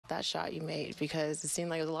that shot you made? Because it seemed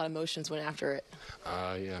like a lot of emotions went after it.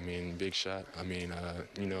 Yeah, I mean, big shot. I mean,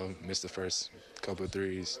 missed the first couple of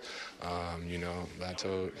threes. But I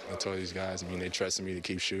told these guys, I mean, they trusted me to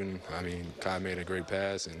keep shooting. I mean, Kai made a great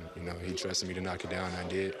pass, and, he trusted me to knock it down, and I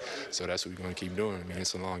did. So that's what we're going to keep doing. I mean,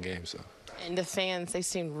 it's a long game, so. And the fans, they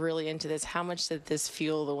seemed really into this. How much did this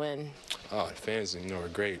fuel the win? Oh, the fans, were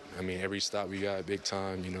great. I mean, every stop we got, big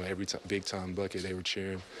time, every big time bucket, they were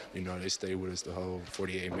cheering. They stayed with us the whole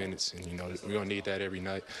 48 minutes. And, we're going to need that every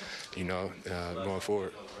night, going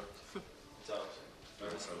forward.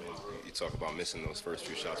 You talk about missing those first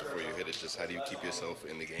few shots before you hit it. Just how do you keep yourself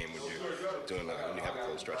in the game when you're doing that, when you have a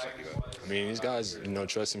close stretch like you got? I mean, these guys,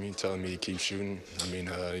 trusting me, telling me to keep shooting. I mean,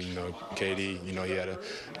 KD, he had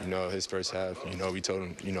his first half. We told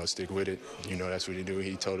him, stick with it. That's what he do.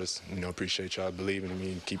 He told us, appreciate y'all believing in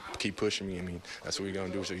me, keep pushing me. I mean, that's what we're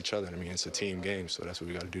gonna do with each other. I mean, it's a team game, so that's what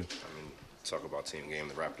we got to do. Talk about team game,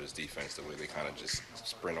 the Raptors defense, the way they kind of just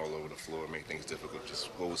sprint all over the floor, make things difficult. Just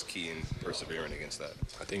what was key in persevering against that?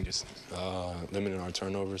 I think just limiting our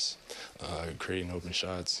turnovers, creating open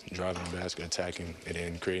shots, driving the basket, attacking, and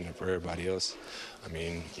then creating it for everybody else. I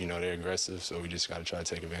mean, they're aggressive, so we just got to try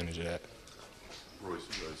to take advantage of that. Royce,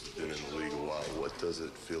 you guys have been in the league a while. What does it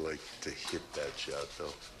feel like to hit that shot,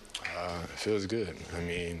 though? It feels good. I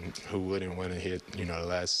mean, who wouldn't want to hit, the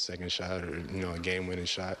last second shot or, a game-winning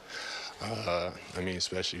shot? I mean,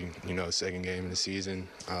 especially, second game of the season.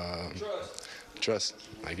 Trust,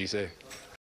 like you say.